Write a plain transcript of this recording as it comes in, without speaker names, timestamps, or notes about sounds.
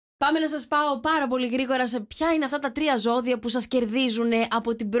Πάμε να σας πάω πάρα πολύ γρήγορα σε ποια είναι αυτά τα 3 ζώδια που σας κερδίζουν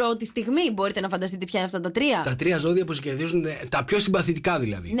από την πρώτη στιγμή. Μπορείτε να φανταστείτε ποια είναι αυτά τα 3? Τα 3 ζώδια που σας κερδίζουν, τα πιο συμπαθητικά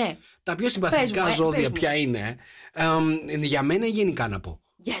δηλαδή. Ναι. Τα πιο συμπαθητικά ζώδια ποια είναι? Για μένα γενικά να πω.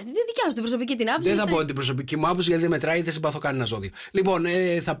 Γιατί δεν δικιά σου την προσωπική την άποψη. Δεν θα πω την προσωπική μου άποψη γιατί δεν μετράει, δεν συμπαθώ κανένα ζώδιο. Λοιπόν,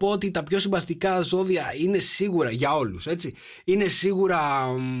 θα πω ότι τα πιο συμπαθητικά ζώδια είναι σίγουρα για όλους, έτσι. Είναι σίγουρα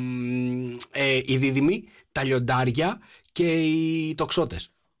οι δίδυμοι, τα λιοντάρια και οι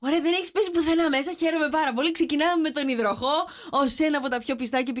τοξότες. Ωραία, δεν έχεις πέσει πουθενά μέσα. Χαίρομαι πάρα πολύ. Ξεκινάμε με τον υδροχό. Ως ένα από τα πιο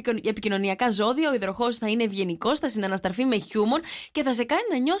πιστά και επικοινωνιακά ζώδια, ο υδροχός θα είναι ευγενικός, θα συναναστραφεί με χιούμορ και θα σε κάνει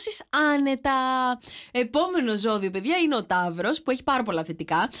να νιώσεις άνετα. Επόμενο ζώδιο, παιδιά, είναι ο Ταύρος, που έχει πάρα πολλά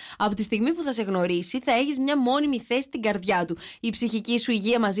θετικά. Από τη στιγμή που θα σε γνωρίσει, θα έχεις μια μόνιμη θέση στην καρδιά του. Η ψυχική σου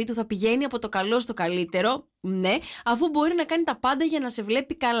υγεία μαζί του θα πηγαίνει από το καλό στο καλύτερο. Ναι, αφού μπορεί να κάνει τα πάντα για να σε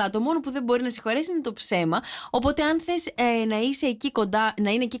βλέπει καλά. Το μόνο που δεν μπορεί να συγχωρέσει είναι το ψέμα. Οπότε, αν θες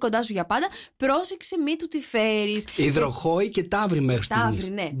να είναι εκεί κοντά σου για πάντα, πρόσεξε μη του τη φέρεις. Υδροχόη και ταύρη μέχρι στιγμής.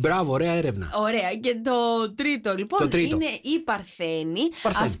 Ναι. Μπράβο, ωραία έρευνα. Ωραία. Και το τρίτο, λοιπόν, είναι οι Παρθένοι.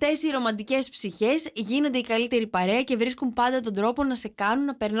 Αυτές οι ρομαντικές ψυχές γίνονται η καλύτερη παρέα και βρίσκουν πάντα τον τρόπο να σε κάνουν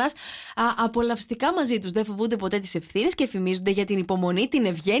να περνάς απολαυστικά μαζί τους. Δεν φοβούνται ποτέ τις ευθύνες και φημίζονται για την υπομονή, την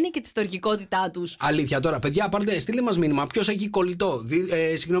ευγένεια και τη στοργικότητά τους. Αλήθεια τώρα, παιδιά, πάρτε, στείλτε μας μήνυμα. Ποιος έχει κολλητό?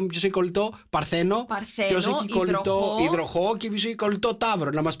 Ποιος έχει κολλητό Παρθένο, ποιος έχει κολλητό Υδροχό και ποιος έχει κολλητό Ταύρο.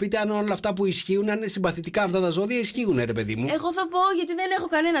 Να μας πείτε αν όλα αυτά που ισχύουν, αν είναι συμπαθητικά αυτά τα ζώδια, ισχύουν, ρε παιδί μου. Εγώ θα πω, γιατί δεν έχω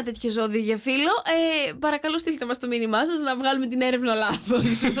κανένα τέτοιο ζώδιο για φίλο. Παρακαλώ, στείλτε μας το μήνυμά σας να βγάλουμε την έρευνα λάθος.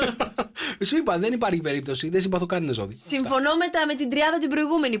 Σου είπα, δεν υπάρχει περίπτωση. Δεν συμπαθώ κανένα ζώδιο. Συμφωνώ με την τριάδα την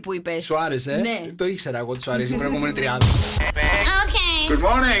προηγούμενη που είπες. Σου άρεσε? Ναι. Το ήξερα εγώ ότι σου αρέσει η προηγούμενη τριάδα. Okay. Good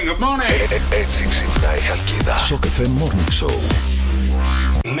morning, good morning. Έτσι ξυπνάει η Χαλκίδα. Στο Cafe Morning Show.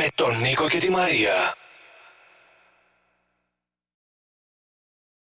 Με τον Νίκο και τη Μαρία.